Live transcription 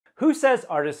Who says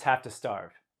artists have to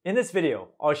starve? In this video,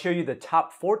 I'll show you the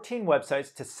top 14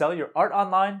 websites to sell your art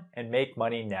online and make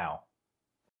money now.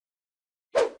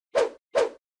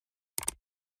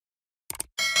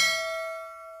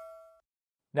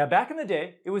 Now, back in the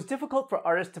day, it was difficult for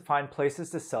artists to find places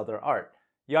to sell their art.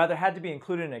 You either had to be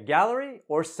included in a gallery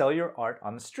or sell your art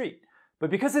on the street.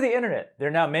 But because of the internet, there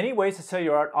are now many ways to sell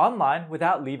your art online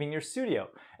without leaving your studio.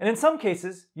 And in some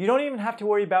cases, you don't even have to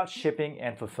worry about shipping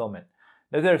and fulfillment.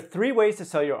 Now, there are 3 ways to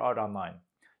sell your art online.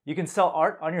 You can sell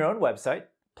art on your own website.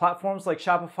 Platforms like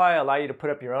Shopify allow you to put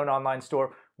up your own online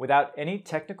store without any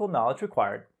technical knowledge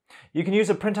required. You can use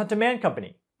a print-on-demand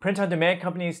company. Print-on-demand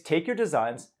companies take your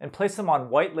designs and place them on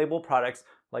white label products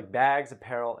like bags,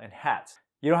 apparel, and hats.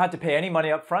 You don't have to pay any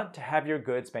money up front to have your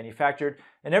goods manufactured,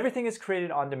 and everything is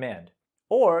created on demand.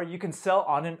 Or you can sell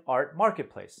on an art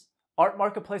marketplace. Art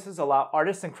marketplaces allow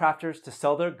artists and crafters to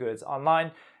sell their goods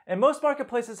online, and most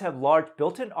marketplaces have large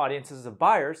built-in audiences of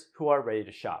buyers who are ready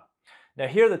to shop. Now,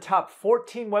 here are the top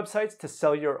 14 websites to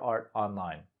sell your art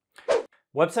online.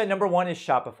 Website number 1 is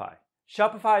Shopify.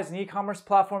 Shopify is an e-commerce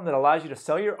platform that allows you to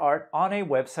sell your art on a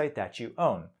website that you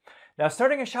own. Now,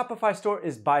 starting a Shopify store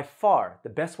is by far the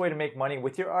best way to make money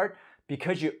with your art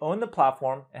because you own the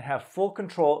platform and have full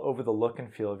control over the look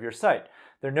and feel of your site.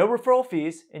 There are no referral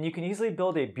fees, and you can easily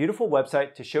build a beautiful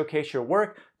website to showcase your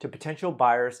work to potential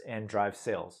buyers and drive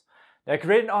sales. Now, to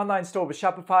create an online store with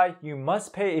Shopify, you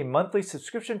must pay a monthly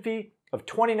subscription fee of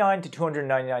 $29 to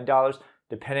 $299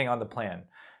 depending on the plan.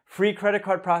 Free credit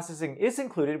card processing is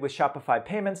included with Shopify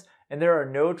payments, and there are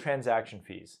no transaction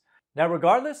fees. Now,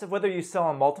 regardless of whether you sell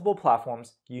on multiple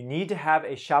platforms, you need to have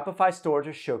a Shopify store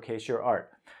to showcase your art.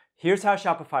 Here's how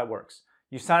Shopify works.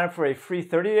 You sign up for a free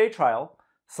 30-day trial,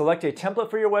 select a template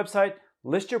for your website,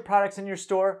 list your products in your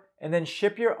store, and then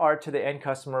ship your art to the end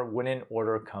customer when an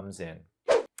order comes in.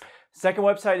 Second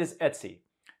website is Etsy.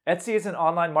 Etsy is an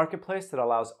online marketplace that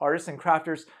allows artists and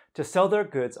crafters to sell their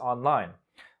goods online.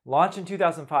 Launched in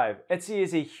 2005, Etsy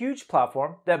is a huge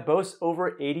platform that boasts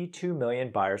over 82 million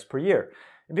buyers per year.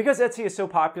 And because Etsy is so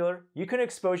popular, you can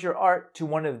expose your art to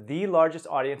one of the largest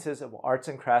audiences of arts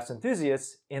and crafts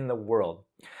enthusiasts in the world.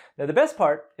 Now, the best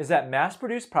part is that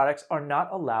mass-produced products are not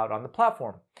allowed on the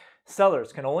platform.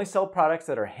 Sellers can only sell products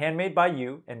that are handmade by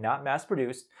you and not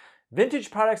mass-produced, vintage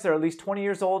products that are at least 20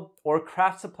 years old, or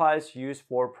craft supplies used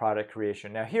for product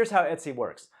creation. Now, here's how Etsy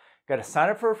works. You got to sign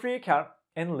up for a free account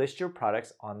and list your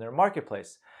products on their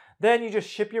marketplace. Then you just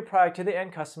ship your product to the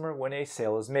end customer when a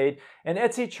sale is made, and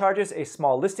Etsy charges a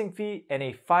small listing fee and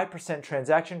a 5%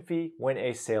 transaction fee when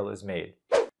a sale is made.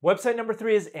 Website number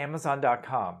 3 is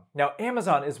Amazon.com. Now,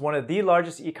 Amazon is one of the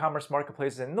largest e-commerce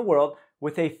marketplaces in the world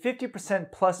with a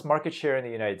 50% plus market share in the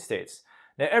United States.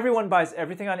 Now, everyone buys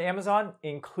everything on Amazon,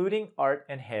 including art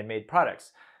and handmade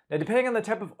products. Now, depending on the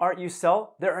type of art you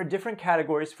sell, there are different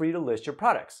categories for you to list your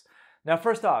products. Now,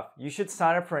 first off, you should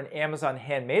sign up for an Amazon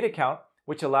handmade account,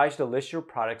 which allows you to list your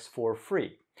products for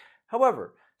free.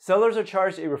 However, sellers are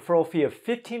charged a referral fee of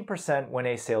 15% when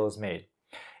a sale is made.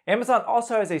 Amazon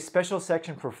also has a special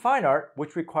section for fine art,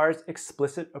 which requires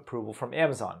explicit approval from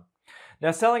Amazon.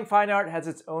 Now, selling fine art has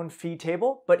its own fee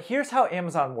table, but here's how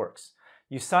Amazon works.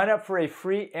 You sign up for a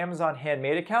free Amazon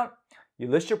handmade account, you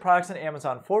list your products on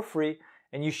Amazon for free,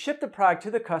 and you ship the product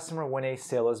to the customer when a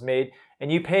sale is made,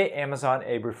 and you pay Amazon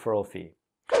a referral fee.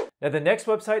 Now, the next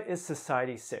website is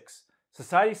Society6.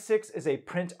 Society6 is a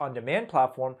print-on-demand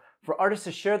platform for artists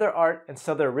to share their art and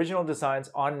sell their original designs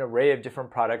on an array of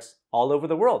different products all over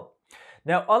the world.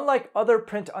 Now, unlike other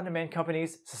print-on-demand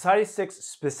companies, Society6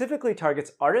 specifically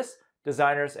targets artists,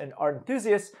 designers, and art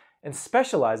enthusiasts and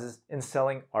specializes in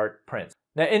selling art prints.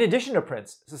 Now, in addition to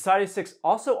prints, Society6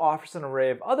 also offers an array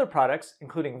of other products,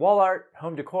 including wall art,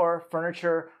 home decor,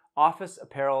 furniture, office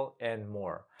apparel, and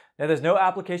more. Now, there's no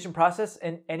application process,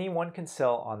 and anyone can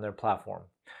sell on their platform.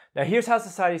 Now, here's how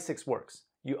Society6 works.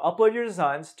 You upload your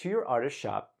designs to your artist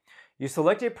shop, you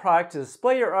select a product to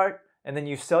display your art, and then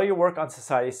you sell your work on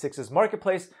Society6's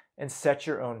marketplace and set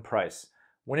your own price.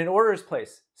 When an order is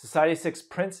placed, Society6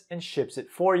 prints and ships it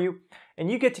for you, and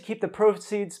you get to keep the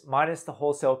proceeds minus the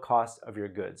wholesale cost of your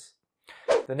goods.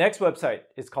 The next website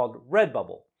is called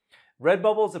Redbubble.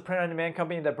 Redbubble is a print-on-demand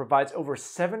company that provides over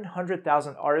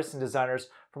 700,000 artists and designers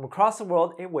from across the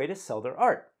world a way to sell their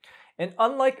art. And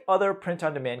unlike other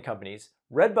print-on-demand companies,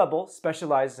 Redbubble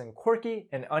specializes in quirky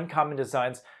and uncommon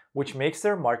designs, which makes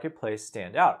their marketplace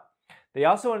stand out. They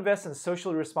also invest in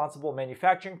socially responsible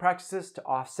manufacturing practices to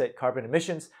offset carbon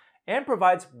emissions and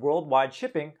provides worldwide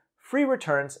shipping, free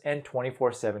returns, and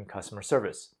 24/7 customer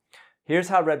service. Here's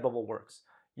how Redbubble works.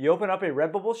 You open up a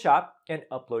Redbubble shop and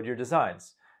upload your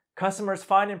designs. Customers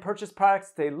find and purchase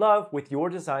products they love with your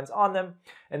designs on them,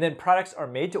 and then products are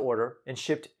made to order and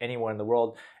shipped anywhere in the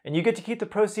world, and you get to keep the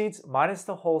proceeds minus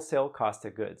the wholesale cost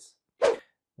of goods.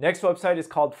 Next website is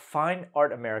called Fine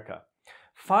Art America.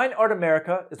 Fine Art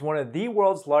America is one of the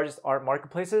world's largest art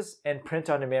marketplaces and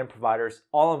print-on-demand providers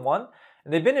all in one,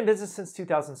 and they've been in business since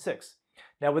 2006.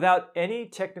 Now, without any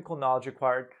technical knowledge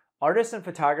required, artists and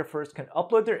photographers can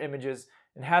upload their images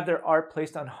and have their art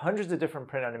placed on hundreds of different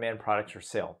print-on-demand products for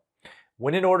sale.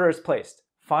 When an order is placed,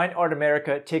 Fine Art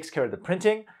America takes care of the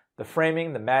printing, the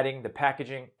framing, the matting, the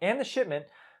packaging, and the shipment,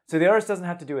 so the artist doesn't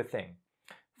have to do a thing.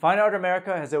 Fine Art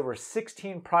America has over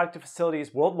 16 product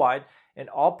facilities worldwide, and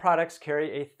all products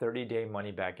carry a 30-day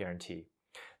money-back guarantee.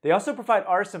 They also provide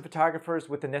artists and photographers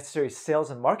with the necessary sales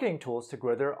and marketing tools to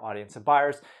grow their audience of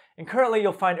buyers, and currently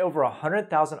you'll find over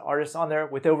 100,000 artists on there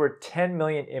with over 10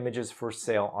 million images for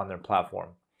sale on their platform.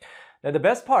 Now, the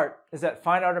best part is that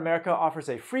Fine Art America offers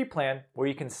a free plan where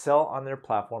you can sell on their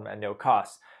platform at no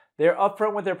cost. They're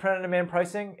upfront with their print-on-demand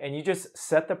pricing, and you just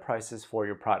set the prices for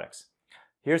your products.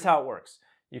 Here's how it works.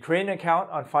 You create an account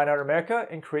on Fine Art America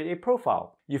and create a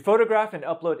profile. You photograph and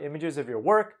upload images of your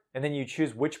work, and then you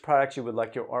choose which products you would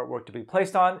like your artwork to be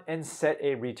placed on and set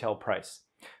a retail price.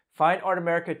 Fine Art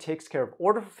America takes care of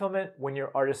order fulfillment when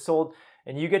your art is sold,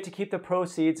 and you get to keep the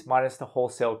proceeds minus the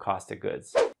wholesale cost of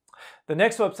goods. The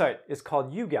next website is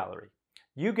called UGallery.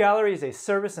 UGallery is a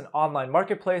service and online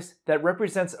marketplace that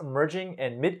represents emerging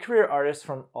and mid-career artists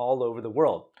from all over the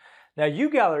world. Now,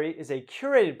 UGallery is a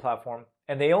curated platform,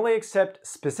 and they only accept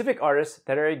specific artists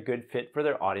that are a good fit for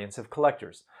their audience of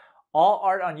collectors. All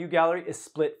art on UGallery is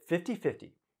split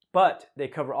 50-50, but they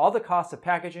cover all the costs of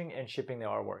packaging and shipping the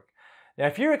artwork. Now,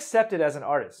 if you're accepted as an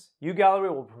artist,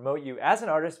 UGallery will promote you as an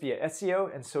artist via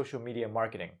SEO and social media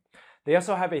marketing. They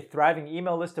also have a thriving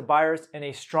email list of buyers and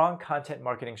a strong content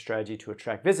marketing strategy to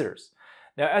attract visitors.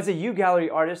 Now, as a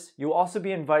UGallery artist, you'll also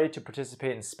be invited to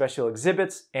participate in special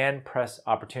exhibits and press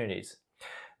opportunities.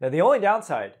 Now, the only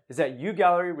downside is that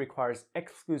UGallery requires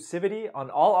exclusivity on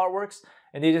all artworks,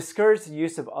 and they discourage the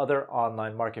use of other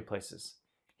online marketplaces.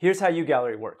 Here's how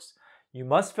UGallery works. You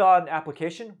must fill out an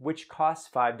application, which costs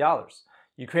 $5.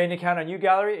 You create an account on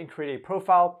UGallery and create a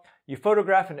profile. You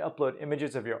photograph and upload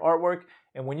images of your artwork,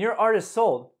 and when your art is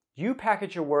sold, you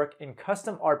package your work in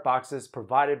custom art boxes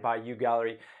provided by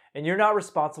UGallery, and you're not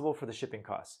responsible for the shipping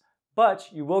costs. But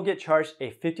you will get charged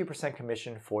a 50%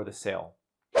 commission for the sale.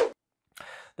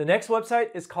 The next website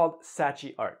is called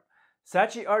Saatchi Art.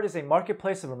 Saatchi Art is a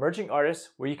marketplace of emerging artists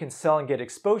where you can sell and get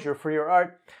exposure for your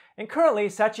art. And currently,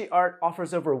 Saatchi Art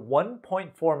offers over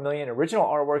 1.4 million original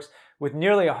artworks with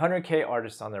nearly 100K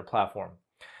artists on their platform.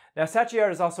 Now, Saatchi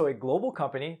Art is also a global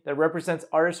company that represents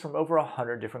artists from over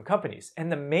 100 different companies.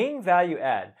 And the main value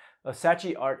add of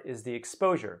Saatchi Art is the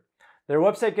exposure. Their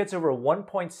website gets over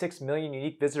 1.6 million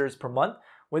unique visitors per month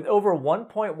with over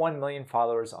 1.1 million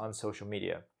followers on social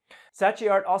media.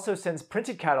 Saatchi Art also sends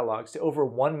printed catalogs to over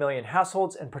 1 million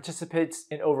households and participates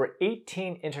in over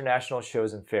 18 international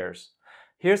shows and fairs.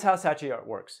 Here's how Saatchi Art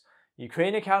works. You create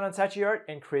an account on Saatchi Art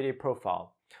and create a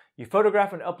profile. You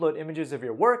photograph and upload images of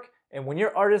your work, and when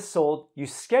your art is sold, you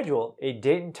schedule a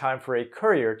date and time for a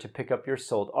courier to pick up your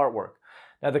sold artwork.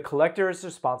 Now, the collector is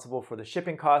responsible for the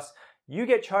shipping costs. You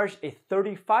get charged a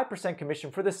 35%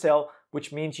 commission for the sale,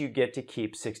 which means you get to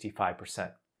keep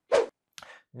 65%.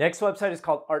 Next website is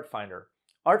called Artfinder.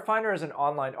 Artfinder is an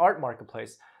online art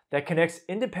marketplace that connects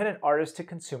independent artists to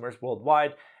consumers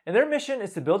worldwide, and their mission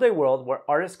is to build a world where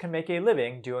artists can make a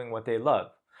living doing what they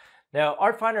love. Now,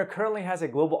 Artfinder currently has a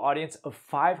global audience of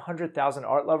 500,000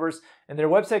 art lovers, and their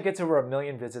website gets over 1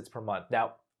 million visits per month.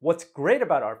 Now, what's great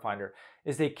about Artfinder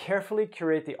is they carefully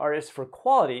curate the artists for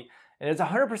quality, and it's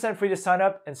 100% free to sign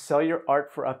up and sell your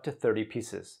art for up to 30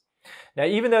 pieces. Now,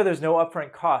 even though there's no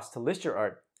upfront cost to list your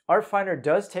art, Artfinder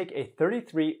does take a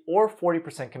 33 or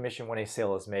 40% commission when a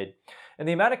sale is made, and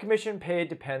the amount of commission paid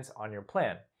depends on your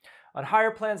plan. On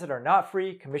higher plans that are not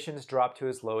free, commissions drop to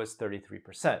as low as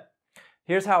 33%.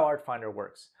 Here's how Artfinder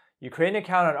works. You create an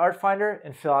account on Artfinder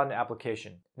and fill out an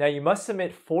application. Now, you must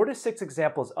submit 4 to 6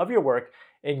 examples of your work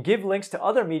and give links to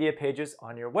other media pages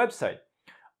on your website.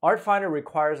 Artfinder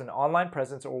requires an online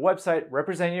presence or website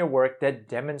representing your work that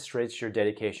demonstrates your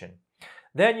dedication.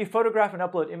 Then you photograph and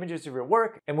upload images of your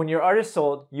work, and when your art is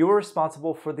sold, you are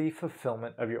responsible for the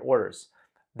fulfillment of your orders.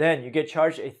 Then you get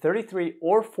charged a 33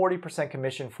 or 40%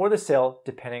 commission for the sale,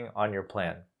 depending on your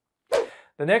plan.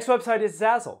 The next website is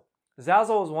Zazzle.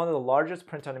 Zazzle is one of the largest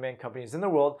print-on-demand companies in the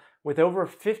world with over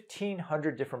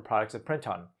 1,500 different products to print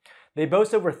on. They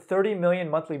boast over 30 million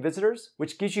monthly visitors,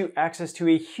 which gives you access to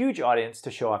a huge audience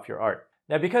to show off your art.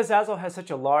 Now, because Zazzle has such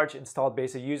a large installed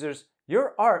base of users,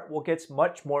 your art will get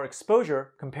much more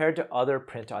exposure compared to other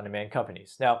print-on-demand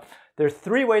companies. Now, there are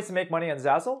 3 ways to make money on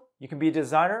Zazzle. You can be a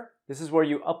designer. This is where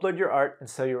you upload your art and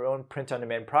sell your own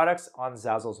print-on-demand products on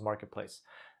Zazzle's marketplace.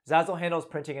 Zazzle handles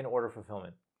printing and order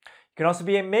fulfillment. You can also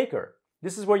be a maker.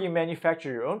 This is where you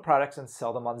manufacture your own products and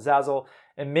sell them on Zazzle,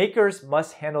 and makers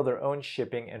must handle their own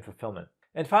shipping and fulfillment.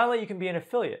 And finally, you can be an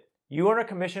affiliate. You earn a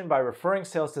commission by referring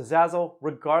sales to Zazzle,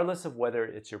 regardless of whether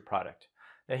it's your product.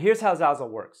 Now, here's how Zazzle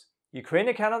works. You create an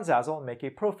account on Zazzle and make a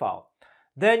profile.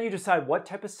 Then you decide what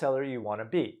type of seller you want to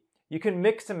be. You can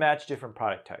mix and match different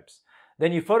product types.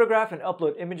 Then you photograph and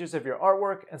upload images of your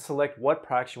artwork and select what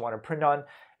products you want to print on.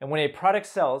 And when a product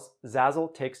sells,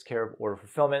 Zazzle takes care of order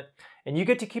fulfillment, and you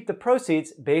get to keep the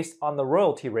proceeds based on the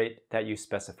royalty rate that you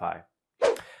specify.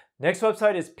 Next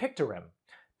website is Pictorem.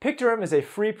 Pictorem is a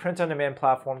free print-on-demand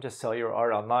platform to sell your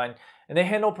art online, and they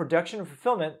handle production and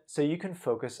fulfillment so you can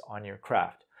focus on your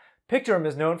craft. Pictorem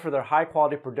is known for their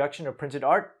high-quality production of printed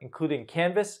art, including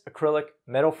canvas, acrylic,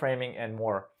 metal framing, and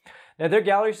more. Now, their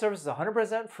gallery service is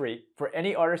 100% free for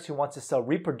any artist who wants to sell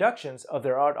reproductions of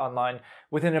their art online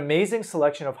with an amazing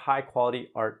selection of high-quality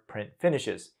art print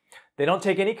finishes. They don't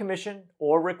take any commission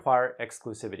or require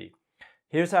exclusivity.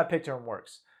 Here's how Pictorem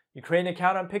works. You create an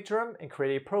account on Pictorem and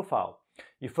create a profile.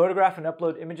 You photograph and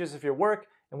upload images of your work,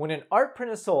 and when an art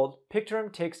print is sold,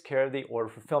 Pictorem takes care of the order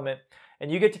fulfillment,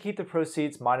 and you get to keep the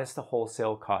proceeds minus the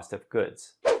wholesale cost of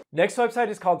goods. Next website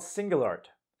is called Singulart.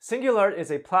 Singulart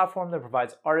is a platform that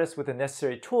provides artists with the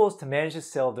necessary tools to manage the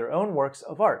sale of their own works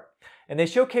of art. And they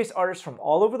showcase artists from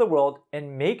all over the world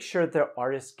and make sure their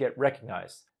artists get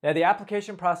recognized. Now, the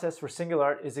application process for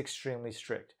Singulart is extremely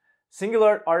strict.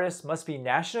 Singulart artists must be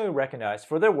nationally recognized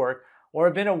for their work or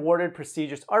have been awarded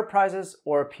prestigious art prizes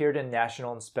or appeared in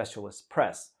national and specialist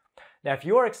press. Now, if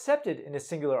you are accepted into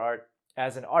Singulart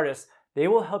as an artist, they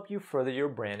will help you further your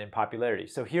brand and popularity.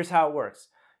 So here's how it works.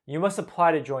 You must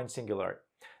apply to join Singulart.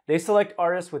 They select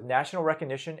artists with national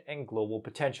recognition and global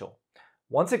potential.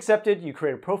 Once accepted, you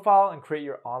create a profile and create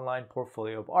your online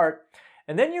portfolio of art,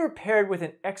 and then you're paired with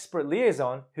an expert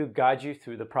liaison who guides you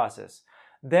through the process.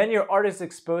 Then your art is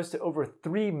exposed to over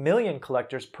 3 million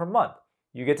collectors per month.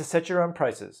 You get to set your own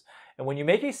prices, and when you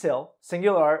make a sale,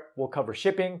 Singulart will cover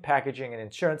shipping, packaging, and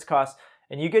insurance costs,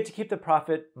 and you get to keep the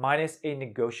profit minus a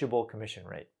negotiable commission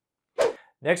rate.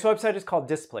 Next website is called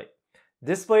Displate.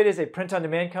 Displate is a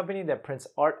print-on-demand company that prints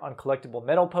art on collectible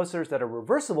metal posters that are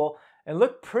reversible and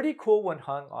look pretty cool when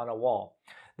hung on a wall.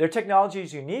 Their technology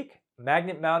is unique,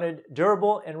 magnet-mounted,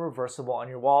 durable, and reversible on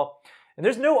your wall. And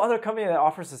there's no other company that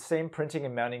offers the same printing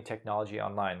and mounting technology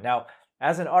online. Now,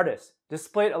 as an artist,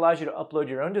 Displate allows you to upload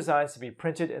your own designs to be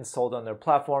printed and sold on their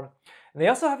platform. And they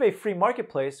also have a free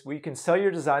marketplace where you can sell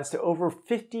your designs to over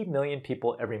 50 million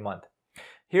people every month.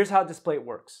 Here's how Displate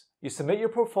works. You submit your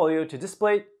portfolio to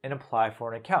Displate and apply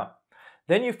for an account.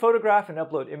 Then you photograph and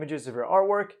upload images of your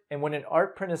artwork, and when an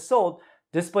art print is sold,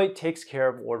 Displate takes care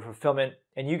of order fulfillment,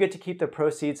 and you get to keep the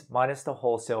proceeds minus the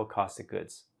wholesale cost of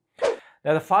goods.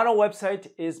 Now, the final website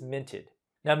is Minted.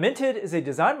 Now, Minted is a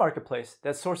design marketplace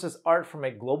that sources art from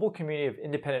a global community of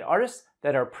independent artists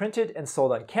that are printed and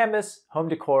sold on canvas, home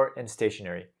decor, and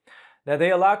stationery. Now, they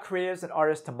allow creatives and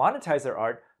artists to monetize their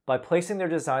art by placing their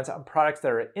designs on products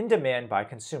that are in demand by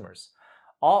consumers.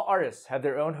 All artists have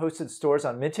their own hosted stores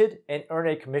on Minted and earn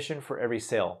a commission for every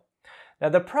sale. Now,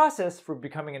 the process for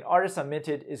becoming an artist on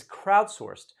Minted is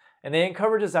crowdsourced, and they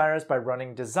uncover designers by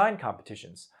running design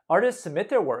competitions. Artists submit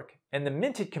their work, and the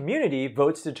Minted community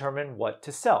votes to determine what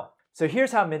to sell. So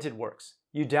here's how Minted works.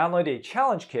 You download a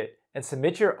challenge kit and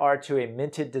submit your art to a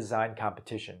Minted design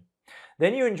competition.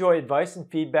 Then you enjoy advice and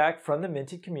feedback from the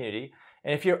Minted community,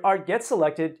 and if your art gets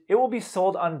selected, it will be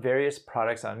sold on various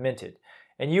products on Minted,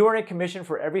 and you earn a commission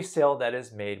for every sale that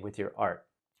is made with your art.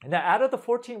 And now, out of the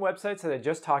 14 websites that I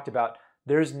just talked about,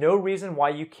 there is no reason why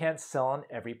you can't sell on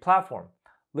every platform.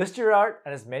 List your art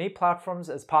on as many platforms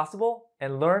as possible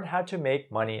and learn how to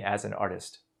make money as an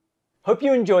artist. Hope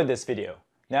you enjoyed this video.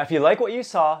 Now, if you like what you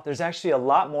saw, there's actually a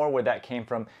lot more where that came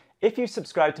from if you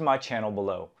subscribe to my channel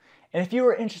below. And if you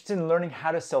are interested in learning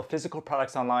how to sell physical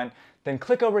products online, then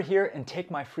click over here and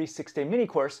take my free 6-day mini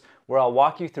course where I'll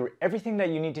walk you through everything that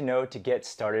you need to know to get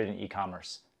started in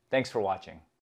e-commerce. Thanks for watching.